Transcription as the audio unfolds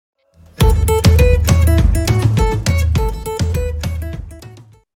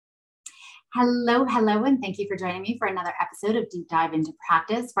Hello, and thank you for joining me for another episode of Deep Dive into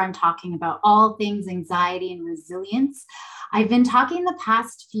Practice, where I'm talking about all things anxiety and resilience. I've been talking the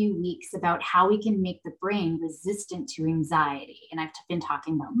past few weeks about how we can make the brain resistant to anxiety. And I've been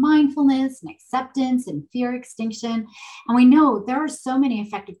talking about mindfulness and acceptance and fear extinction. And we know there are so many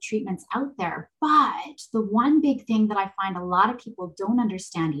effective treatments out there, but the one big thing that I find a lot of people don't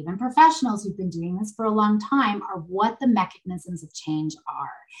understand, even professionals who've been doing this for a long time, are what the mechanisms of change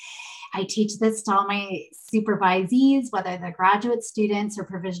are. I teach this to all my supervisees, whether they're graduate students or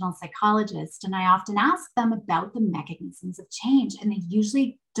provisional psychologists, and I often ask them about the mechanisms of change, and they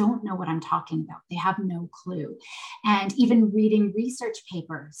usually don't know what I'm talking about. They have no clue. And even reading research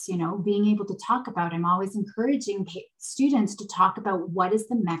papers, being able to talk about, I'm always encouraging students to talk about what is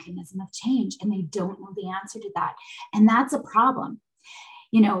the mechanism of change, and they don't know the answer to that. And that's a problem.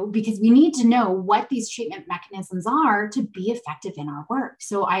 Because we need to know what these treatment mechanisms are to be effective in our work.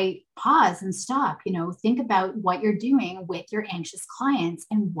 So I pause and stop, think about what you're doing with your anxious clients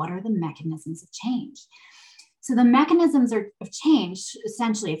and what are the mechanisms of change. So the mechanisms of change,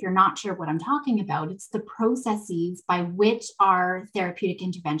 essentially, if you're not sure what I'm talking about, it's the processes by which our therapeutic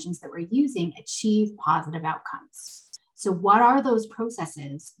interventions that we're using achieve positive outcomes. So what are those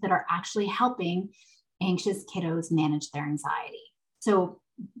processes that are actually helping anxious kiddos manage their anxiety? So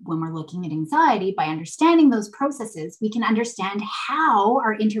when we're looking at anxiety, by understanding those processes, we can understand how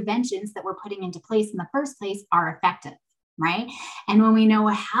our interventions that we're putting into place in the first place are effective, right? And when we know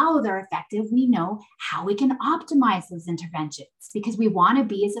how they're effective, we know how we can optimize those interventions because we want to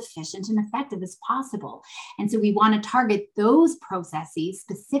be as efficient and effective as possible. And so we want to target those processes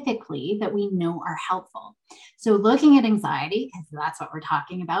specifically that we know are helpful. So looking at anxiety, because that's what we're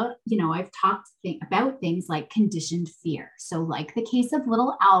talking about, I've talked about things like conditioned fear. So like the case of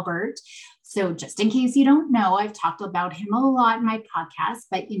little Albert. So just in case you don't know, I've talked about him a lot in my podcast,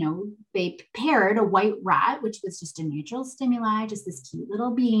 but, they paired a white rat, which was just a neutral stimuli, just this cute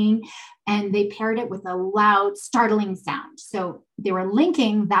little being, and they paired it with a loud, startling sound. So they were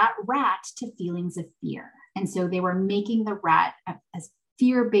linking that rat to feelings of fear. And so they were making the rat as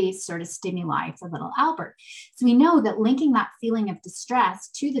fear-based sort of stimuli for little Albert. So we know that linking that feeling of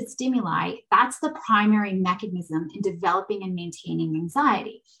distress to the stimuli, that's the primary mechanism in developing and maintaining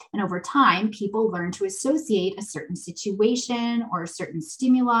anxiety. And over time, people learn to associate a certain situation or a certain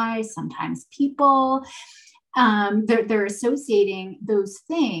stimuli, sometimes people. They're associating those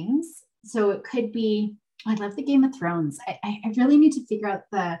things. So it could be, I love the Game of Thrones. I really need to figure out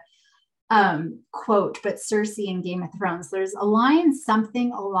the quote, but Cersei in Game of Thrones, there's a line,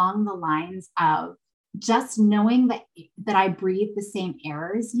 something along the lines of just knowing that I breathe the same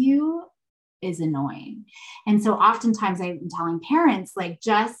air as you is annoying. And so oftentimes I'm telling parents, like,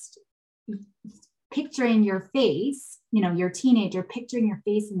 just picturing your face, your teenager picturing your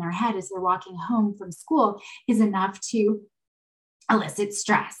face in their head as they're walking home from school is enough to elicit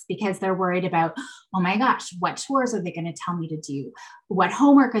stress because they're worried about, oh my gosh, what chores are they going to tell me to do? What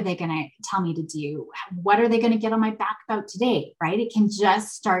homework are they going to tell me to do? What are they going to get on my back about today, right? It can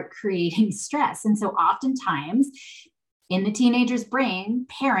just start creating stress. And so oftentimes in the teenager's brain,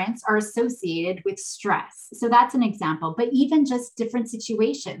 parents are associated with stress. So that's an example, but even just different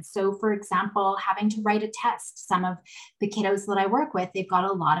situations. So for example, having to write a test. Some of the kiddos that I work with, they've got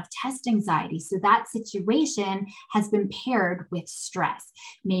a lot of test anxiety. So that situation has been paired with stress.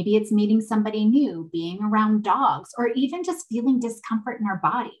 Maybe it's meeting somebody new, being around dogs, or even just feeling discomfort in our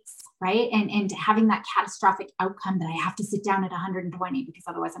bodies. Right. And having that catastrophic outcome that I have to sit down at 120 because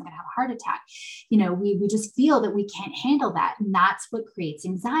otherwise I'm going to have a heart attack. We just feel that we can't handle that. And that's what creates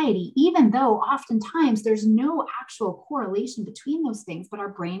anxiety, even though oftentimes there's no actual correlation between those things, but our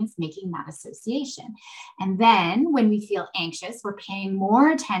brain is making that association. And then when we feel anxious, we're paying more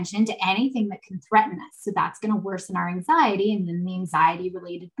attention to anything that can threaten us. So that's going to worsen our anxiety. And then the anxiety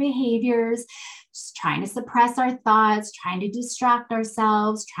related behaviors, just trying to suppress our thoughts, trying to distract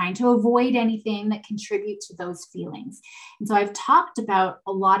ourselves, trying to avoid anything that contributes to those feelings. And so I've talked about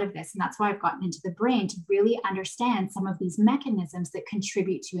a lot of this, and that's why I've gotten into the brain to really understand some of these mechanisms that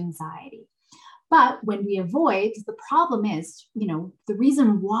contribute to anxiety. But when we avoid, the problem is, the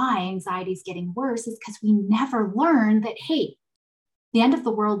reason why anxiety is getting worse is because we never learned that, hey, the end of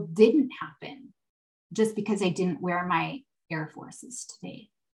the world didn't happen just because I didn't wear my Air Forces today.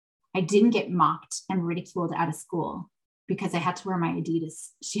 I didn't get mocked and ridiculed out of school because I had to wear my Adidas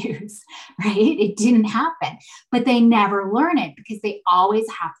shoes, right? It didn't happen, but they never learn it because they always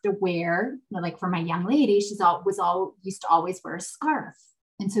have to wear, like for my young lady, used to always wear a scarf.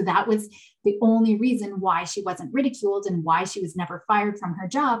 And so that was the only reason why she wasn't ridiculed and why she was never fired from her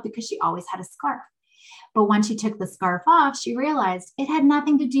job, because she always had a scarf. But when she took the scarf off, she realized it had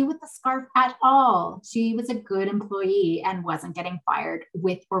nothing to do with the scarf at all. She was a good employee and wasn't getting fired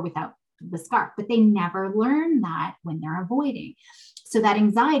with or without the scarf, but they never learn that when they're avoiding. So that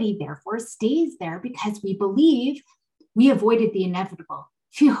anxiety therefore stays there because we believe we avoided the inevitable.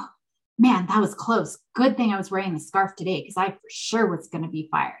 Phew, man, that was close. Good thing I was wearing the scarf today because I for sure was going to be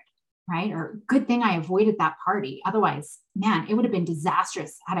fired, right? Or good thing I avoided that party. Otherwise, man, it would have been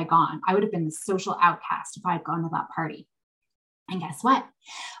disastrous had I gone. I would have been the social outcast if I had gone to that party. And guess what?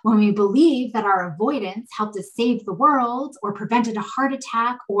 When we believe that our avoidance helped us save the world or prevented a heart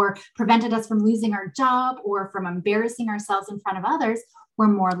attack or prevented us from losing our job or from embarrassing ourselves in front of others, we're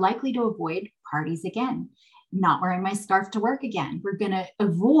more likely to avoid parties again. Not wearing my scarf to work again. We're going to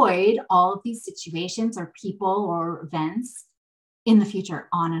avoid all of these situations or people or events in the future,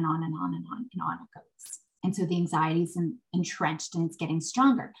 on and on and on and on and on it goes. And so the anxiety is entrenched and it's getting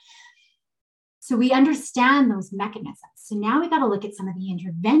stronger. So we understand those mechanisms. So now we got to look at some of the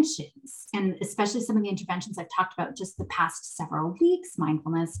interventions, and especially some of the interventions I've talked about just the past several weeks: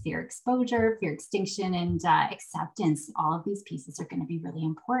 mindfulness, fear exposure, fear extinction, and acceptance. All of these pieces are going to be really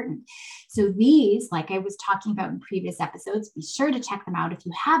important. So these, like I was talking about in previous episodes, be sure to check them out if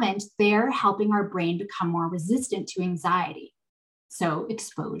you haven't. They're helping our brain become more resistant to anxiety. So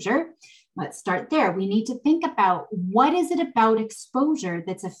exposure, let's start there. We need to think about, what is it about exposure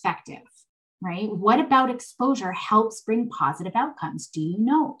that's effective? Right? What about exposure helps bring positive outcomes? Do you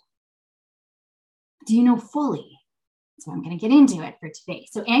know? Do you know fully? So I'm going to get into it for today.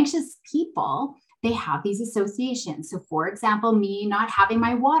 So anxious people, they have these associations. So for example, me not having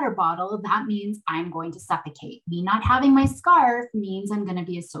my water bottle, that means I'm going to suffocate. Me not having my scarf means I'm going to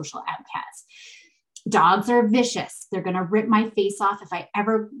be a social outcast. Dogs are vicious. They're going to rip my face off if I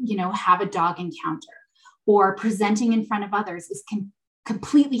ever, have a dog encounter. Or presenting in front of others is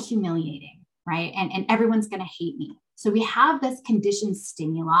completely humiliating. Right? And everyone's going to hate me. So we have this conditioned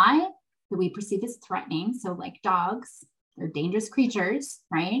stimuli that we perceive as threatening. So like dogs, they're dangerous creatures,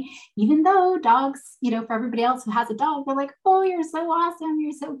 right? Even though dogs, for everybody else who has a dog, they're like, oh, you're so awesome.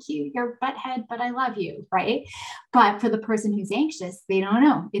 You're so cute. You're a butthead, but I love you, right? But for the person who's anxious, they don't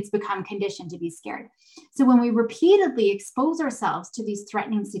know. It's become conditioned to be scared. So when we repeatedly expose ourselves to these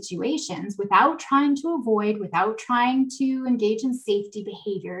threatening situations without trying to avoid, without trying to engage in safety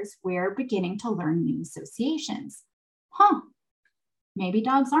behaviors, we're beginning to learn new associations. Maybe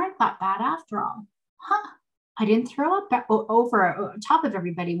dogs aren't that bad after all. I didn't throw up over top of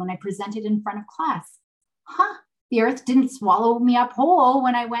everybody when I presented in front of class. The earth didn't swallow me up whole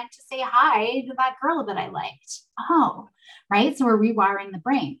when I went to say hi to that girl that I liked. Right? So we're rewiring the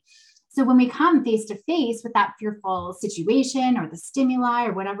brain. So when we come face to face with that fearful situation or the stimuli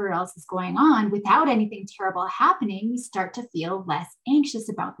or whatever else is going on without anything terrible happening, we start to feel less anxious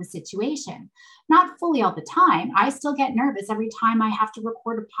about the situation. Not fully all the time. I still get nervous every time I have to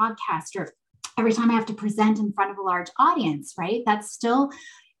record a podcast or every time I have to present in front of a large audience, right? I still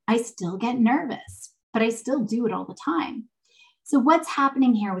get nervous, but I still do it all the time. So what's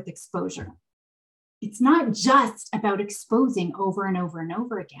happening here with exposure? It's not just about exposing over and over and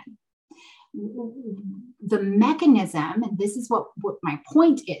over again. The mechanism, and this is what my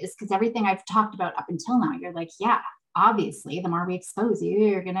point is, because everything I've talked about up until now, you're like, yeah, obviously, the more we expose you,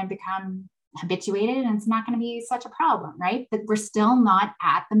 you're going to become habituated and it's not going to be such a problem, right? But we're still not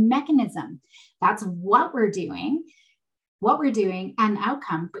at the mechanism. That's what we're doing and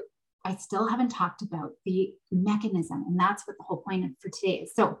outcome, but I still haven't talked about the mechanism. And that's what the whole point for today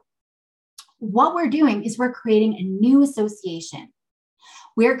is. So what we're doing is we're creating a new association.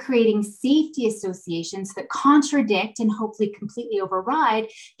 We're creating safety associations that contradict and hopefully completely override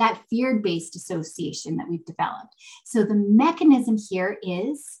that fear-based association that we've developed. So the mechanism here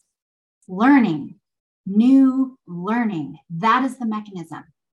is learning, new learning. That is the mechanism.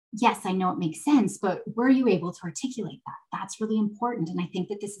 Yes, I know it makes sense, but were you able to articulate that? That's really important. And I think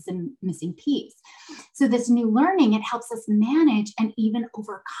that this is a missing piece. So this new learning, it helps us manage and even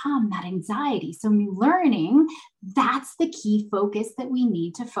overcome that anxiety. So new learning, that's the key focus that we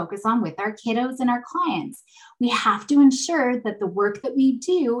need to focus on with our kiddos and our clients. We have to ensure that the work that we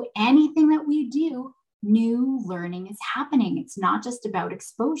do, anything that we do, new learning is happening. It's not just about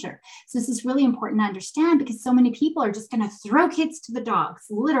exposure. So this is really important to understand because so many people are just going to throw kids to the dogs,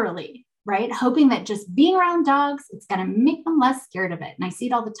 literally, right? Hoping that just being around dogs, it's going to make them less scared of it. And I see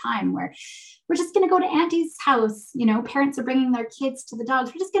it all the time where we're just going to go to auntie's house. Parents are bringing their kids to the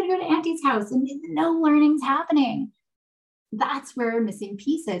dogs. We're just going to go to auntie's house and no learning's happening. That's where missing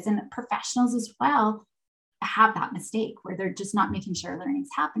pieces, and professionals as well have that mistake where they're just not making sure learning's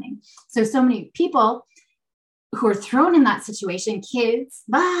happening. So many people who are thrown in that situation, kids,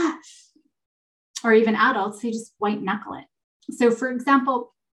 or even adults who just white knuckle it. So for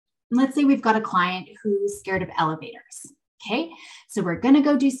example, let's say we've got a client who's scared of elevators. Okay. So we're going to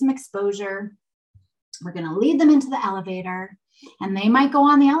go do some exposure. We're going to lead them into the elevator, and they might go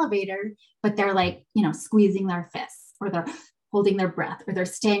on the elevator, but they're like, squeezing their fists, or they're holding their breath, or they're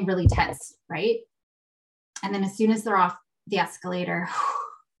staying really tense. Right. And then as soon as they're off the escalator,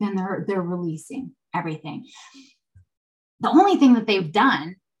 then they're releasing everything. The only thing that they've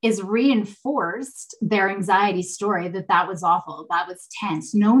done is reinforced their anxiety story that was awful, that was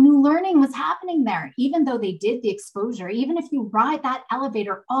tense. No new learning was happening there, even though they did the exposure. Even if you ride that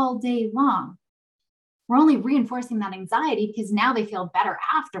elevator all day long, we're only reinforcing that anxiety because now they feel better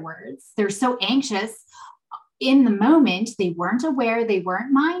afterwards. They're so anxious in the moment. They weren't aware, they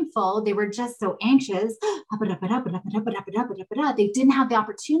weren't mindful, they were just so anxious. They didn't have the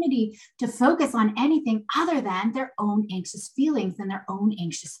opportunity to focus on anything other than their own anxious feelings and their own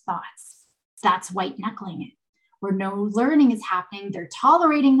anxious thoughts. That's white knuckling it, where no learning is happening. They're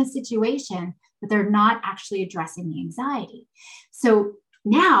tolerating the situation, but they're not actually addressing the anxiety. So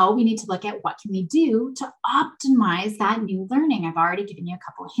now we need to look at what can we do to optimize that new learning. I've already given you a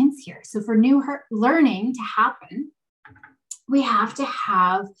couple of hints here. So for new learning to happen, we have to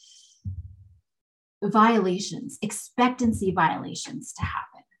have violations, expectancy violations to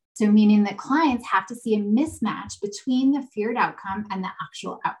happen. So meaning that clients have to see a mismatch between the feared outcome and the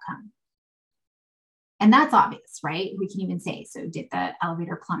actual outcome. And that's obvious, right? We can even say, so did the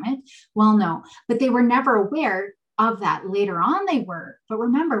elevator plummet? Well, no, but they were never aware of that. Later on they were. But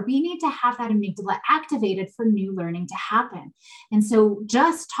remember, we need to have that amygdala activated for new learning to happen. And so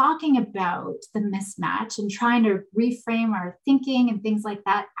just talking about the mismatch and trying to reframe our thinking and things like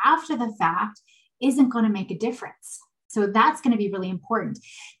that after the fact isn't going to make a difference. So that's going to be really important.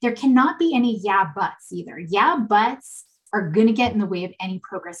 There cannot be any yeah buts either. Yeah buts are going to get in the way of any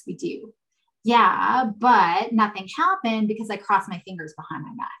progress we do. Yeah, but nothing happened because I crossed my fingers behind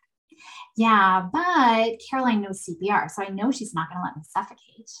my back. Yeah, but Caroline knows CPR, so I know she's not going to let me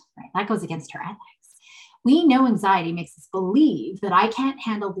suffocate. Right? That goes against her ethics. We know anxiety makes us believe that I can't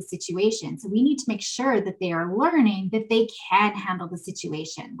handle the situation. So we need to make sure that they are learning that they can handle the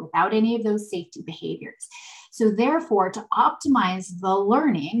situation without any of those safety behaviors. So therefore, to optimize the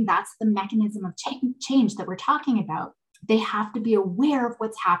learning, that's the mechanism of change that we're talking about. They have to be aware of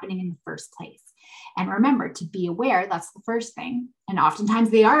what's happening in the first place. And remember, to be aware, that's the first thing. And oftentimes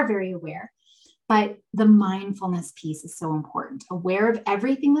they are very aware. But the mindfulness piece is so important. Aware of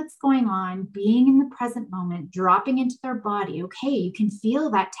everything that's going on, being in the present moment, dropping into their body. Okay, you can feel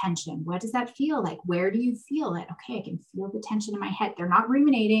that tension. What does that feel like? Where do you feel it? Okay, I can feel the tension in my head. They're not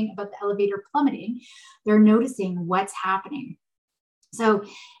ruminating about the elevator plummeting. They're noticing what's happening. So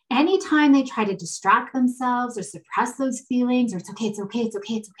anytime they try to distract themselves or suppress those feelings, or it's okay,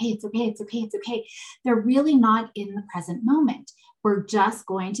 they're really not in the present moment. We're just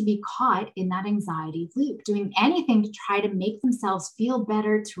going to be caught in that anxiety loop, doing anything to try to make themselves feel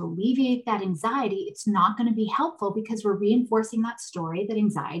better, to alleviate that anxiety. It's not going to be helpful because we're reinforcing that story that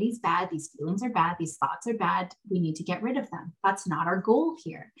anxiety is bad, these feelings are bad, these thoughts are bad, we need to get rid of them. That's not our goal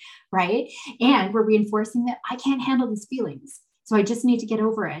here, right? And we're reinforcing that I can't handle these feelings. So I just need to get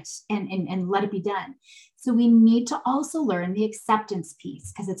over it and let it be done. So we need to also learn the acceptance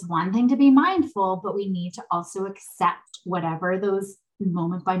piece, because it's one thing to be mindful, but we need to also accept whatever those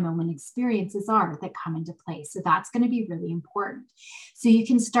moment by moment experiences are that come into play. So that's going to be really important. So you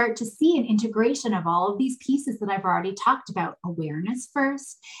can start to see an integration of all of these pieces that I've already talked about. Awareness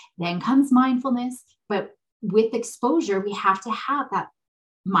first, then comes mindfulness. But with exposure, we have to have that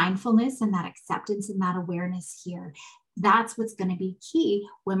mindfulness and that acceptance and that awareness here. That's what's going to be key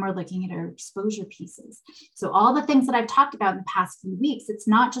when we're looking at our exposure pieces. So all the things that I've talked about in the past few weeks, it's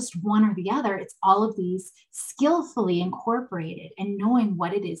not just one or the other, it's all of these skillfully incorporated and knowing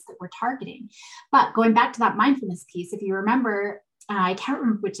what it is that we're targeting. But going back to that mindfulness piece, if you remember, I can't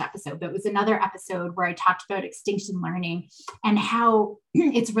remember which episode, but it was another episode where I talked about extinction learning and how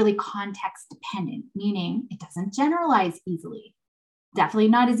it's really context dependent, meaning it doesn't generalize easily. Definitely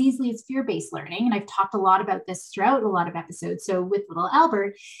not as easily as fear-based learning. And I've talked a lot about this throughout a lot of episodes. So with little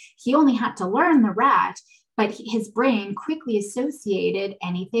Albert, he only had to learn the rat, but his brain quickly associated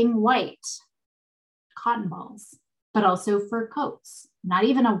anything white, cotton balls, but also fur coats, not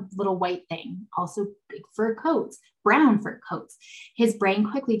even a little white thing, also big fur coats, brown fur coats. His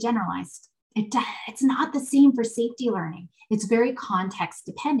brain quickly generalized. It's not the same for safety learning. It's very context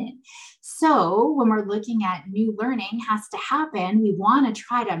dependent. So when we're looking at new learning has to happen, we want to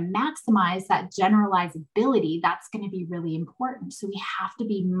try to maximize that generalizability. That's going to be really important. So we have to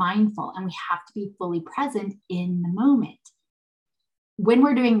be mindful and we have to be fully present in the moment. when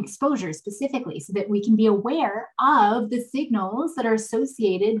we're doing exposure specifically, so that we can be aware of the signals that are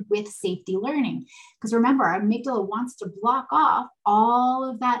associated with safety learning. Because remember, our amygdala wants to block off all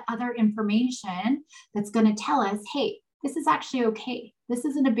of that other information that's going to tell us, hey, this is actually okay. This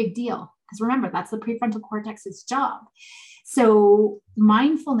isn't a big deal. Because remember, that's the prefrontal cortex's job. So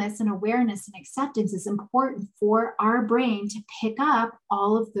mindfulness and awareness and acceptance is important for our brain to pick up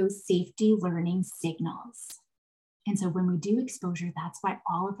all of those safety learning signals. And so when we do exposure, that's why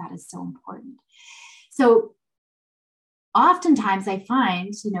all of that is so important. So oftentimes I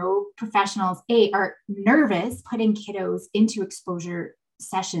find, professionals are nervous putting kiddos into exposure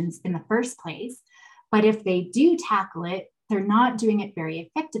sessions in the first place. But if they do tackle it, they're not doing it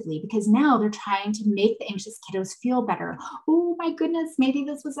very effectively, because now they're trying to make the anxious kiddos feel better. Oh my goodness, maybe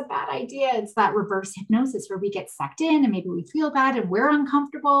this was a bad idea. It's that reverse hypnosis where we get sucked in and maybe we feel bad and we're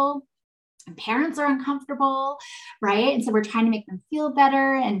uncomfortable. And parents are uncomfortable, right? And so we're trying to make them feel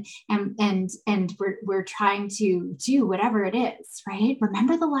better, and we're trying to do whatever it is, right?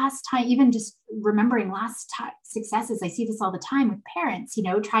 Remember the last time, even just remembering last time successes. I see this all the time with parents,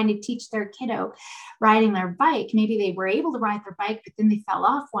 trying to teach their kiddo riding their bike. Maybe they were able to ride their bike, but then they fell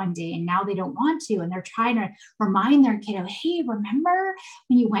off one day and now they don't want to. And they're trying to remind their kiddo, hey, remember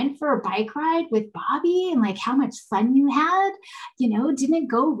when you went for a bike ride with Bobby and like how much fun you had? Didn't it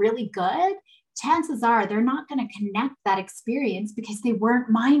go really good? Chances are they're not going to connect that experience because they weren't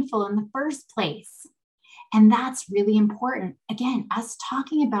mindful in the first place. And that's really important. Again, us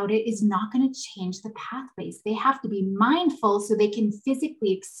talking about it is not going to change the pathways. They have to be mindful so they can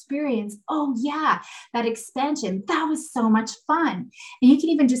physically experience, oh yeah, that expansion. That was so much fun. And you can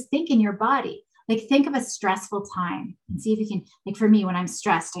even just think in your body, like think of a stressful time and see if you can, like for me, when I'm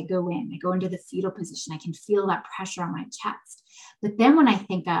stressed, I go into the fetal position. I can feel that pressure on my chest. But then when I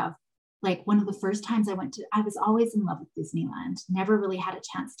think of like one of the first times I was always in love with Disneyland, never really had a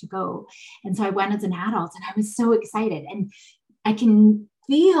chance to go. And so I went as an adult and I was so excited, and I can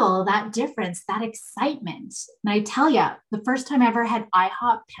feel that difference, that excitement. And I tell you, the first time I ever had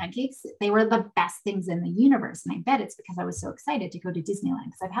IHOP pancakes, they were the best things in the universe. And I bet it's because I was so excited to go to Disneyland,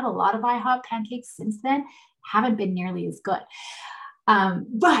 because I've had a lot of IHOP pancakes since then, haven't been nearly as good.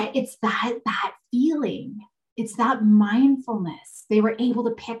 But it's that feeling. It's that mindfulness. They were able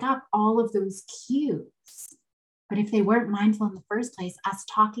to pick up all of those cues. But if they weren't mindful in the first place, us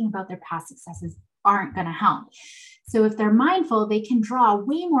talking about their past successes aren't going to help. So if they're mindful, they can draw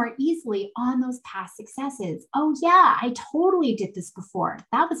way more easily on those past successes. Oh yeah, I totally did this before.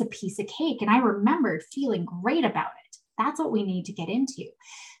 That was a piece of cake, and I remembered feeling great about it. That's what we need to get into.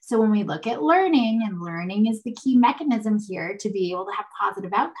 So when we look at learning, and learning is the key mechanism here to be able to have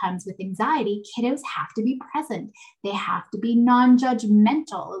positive outcomes with anxiety, kiddos have to be present. They have to be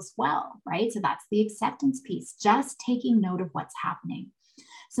non-judgmental as well, right? So that's the acceptance piece, just taking note of what's happening.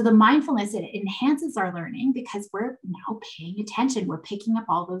 So the mindfulness, it enhances our learning because we're now paying attention. We're picking up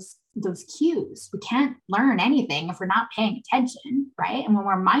all those cues. We can't learn anything if we're not paying attention, right? And when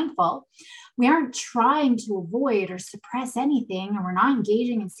we're mindful, we aren't trying to avoid or suppress anything, and we're not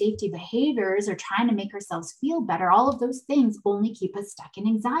engaging in safety behaviors or trying to make ourselves feel better. All of those things only keep us stuck in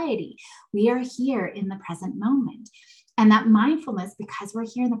anxiety. We are here in the present moment. And that mindfulness, because we're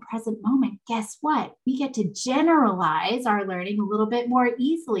here in the present moment, guess what? We get to generalize our learning a little bit more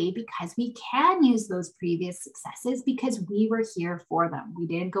easily because we can use those previous successes because we were here for them. We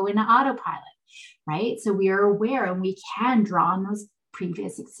didn't go into autopilot, right? So we are aware and we can draw on those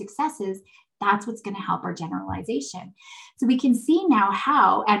previous successes. That's what's going to help our generalization. So we can see now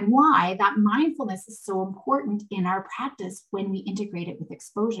how and why that mindfulness is so important in our practice when we integrate it with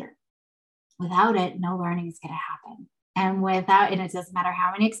exposure. Without it, no learning is going to happen. And it doesn't matter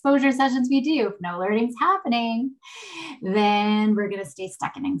how many exposure sessions we do, if no learning's happening, then we're going to stay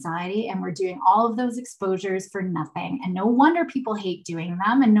stuck in anxiety, and we're doing all of those exposures for nothing. And no wonder people hate doing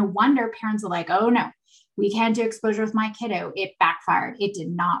them. And no wonder parents are like, oh no, we can't do exposure with my kiddo. It backfired. It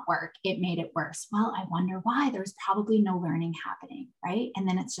did not work. It made it worse. Well, I wonder why. There's probably no learning happening, right? And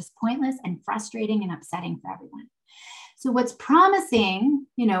then it's just pointless and frustrating and upsetting for everyone. So what's promising,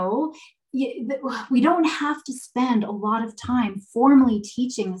 we don't have to spend a lot of time formally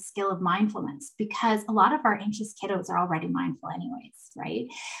teaching the skill of mindfulness, because a lot of our anxious kiddos are already mindful anyways, right?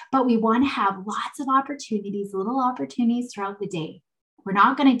 But we want to have lots of opportunities, little opportunities throughout the day. We're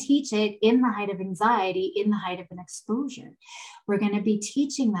not going to teach it in the height of anxiety, in the height of an exposure. We're going to be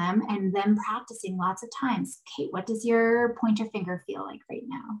teaching them and then practicing lots of times. Okay, what does your pointer finger feel like right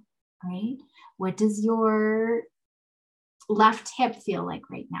now, right? What does your left hip feel like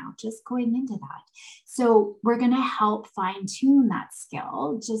right now? Just going into that. So we're going to help fine tune that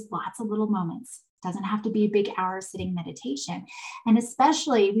skill, just lots of little moments. Doesn't have to be a big hour sitting meditation. And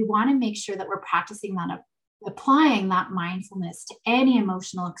especially we want to make sure that we're practicing that, applying that mindfulness to any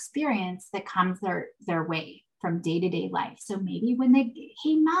emotional experience that comes their way from day-to-day life. So maybe when they,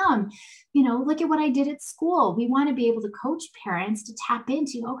 hey mom, look at what I did at school. We want to be able to coach parents to tap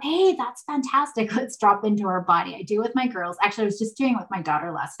into, oh, hey, that's fantastic. Let's drop into our body. I do with my girls. Actually, I was just doing it with my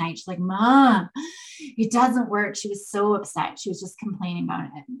daughter last night. She's like, Mom, it doesn't work. She was so upset. She was just complaining about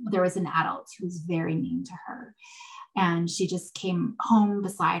it. There was an adult who was very mean to her. And she just came home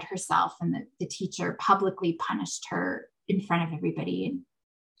beside herself, and the teacher publicly punished her in front of everybody. And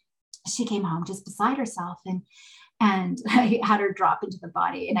she came home just beside herself, and I had her drop into the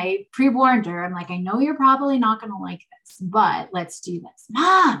body, and I pre-warned her. I'm like, I know you're probably not going to like this, but let's do this.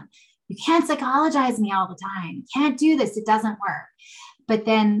 Mom, you can't psychologize me all the time. You can't do this. It doesn't work. But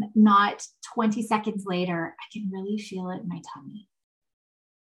then not 20 seconds later, I can really feel it in my tummy.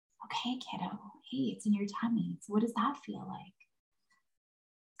 Okay, kiddo. Hey, it's in your tummy. So what does that feel like?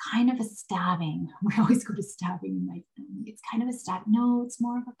 Kind of a stabbing. We always go to stabbing in my family. It's kind of a stab. No, it's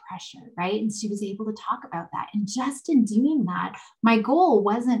more of a pressure, right? And she was able to talk about that. And just in doing that, my goal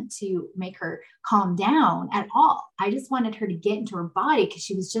wasn't to make her calm down at all. I just wanted her to get into her body, because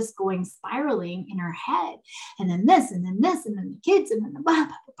she was just going spiraling in her head. And then this, and then this, and then the kids, and then the blah,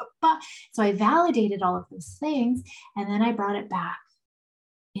 blah, blah, blah. So I validated all of those things. And then I brought it back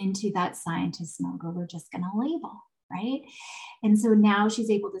into that scientist mode where we're just going to label. Right? And so now she's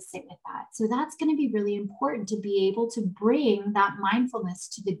able to sit with that. So that's going to be really important, to be able to bring that mindfulness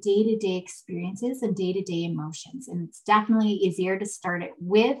to the day-to-day experiences and day-to-day emotions. And it's definitely easier to start it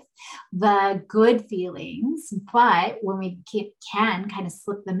with the good feelings, but when we can kind of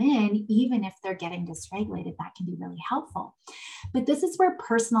slip them in, even if they're getting dysregulated, that can be really helpful. But this is where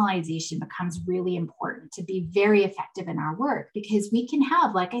personalization becomes really important to be very effective in our work, because we can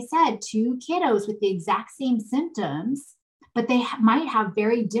have, like I said, two kiddos with the exact same symptoms, but they might have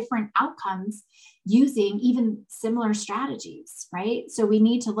very different outcomes using even similar strategies, right? So we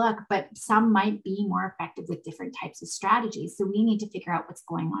need to look, but some might be more effective with different types of strategies. So we need to figure out what's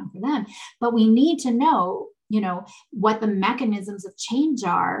going on for them. But we need to know, what the mechanisms of change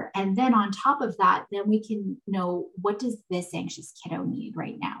are. And then on top of that, then we can know, what does this anxious kiddo need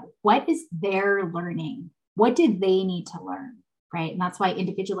right now? What is their learning? What do they need to learn? Right. And that's why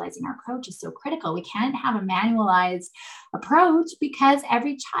individualizing our approach is so critical. We can't have a manualized approach, because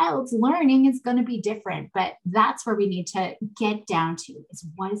every child's learning is going to be different. But that's where we need to get down to, is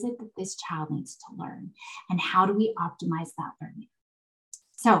what is it that this child needs to learn, and how do we optimize that learning?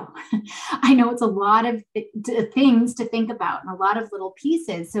 So I know it's a lot of things to think about and a lot of little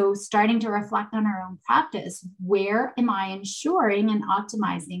pieces. So starting to reflect on our own practice, where am I ensuring and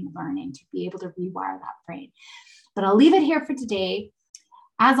optimizing learning to be able to rewire that brain? But I'll leave it here for today.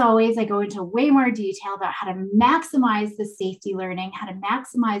 As always, I go into way more detail about how to maximize the safety learning, how to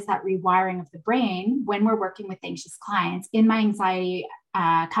maximize that rewiring of the brain when we're working with anxious clients in my Anxiety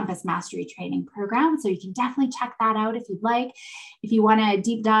Compass Mastery Training Program. So you can definitely check that out if you'd like. If you want to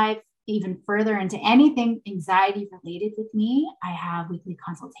deep dive even further into anything anxiety related with me, I have weekly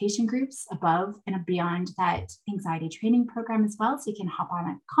consultation groups above and beyond that anxiety training program as well. So you can hop on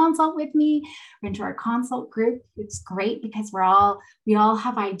a consult with me or into our consult group. It's great because we all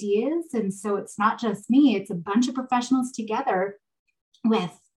have ideas. And so it's not just me, it's a bunch of professionals together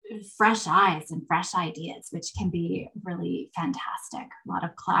with fresh eyes and fresh ideas, which can be really fantastic. A lot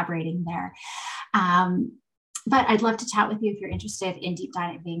of collaborating there. But I'd love to chat with you if you're interested in deep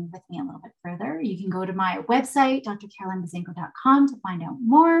diving with me a little bit further. You can go to my website, drcarolinebazynko.com, to find out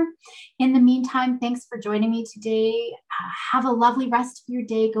more. In the meantime, thanks for joining me today. Have a lovely rest of your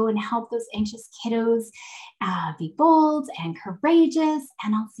day. Go and help those anxious kiddos. Be bold and courageous,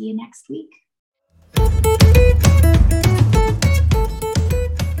 and I'll see you next week.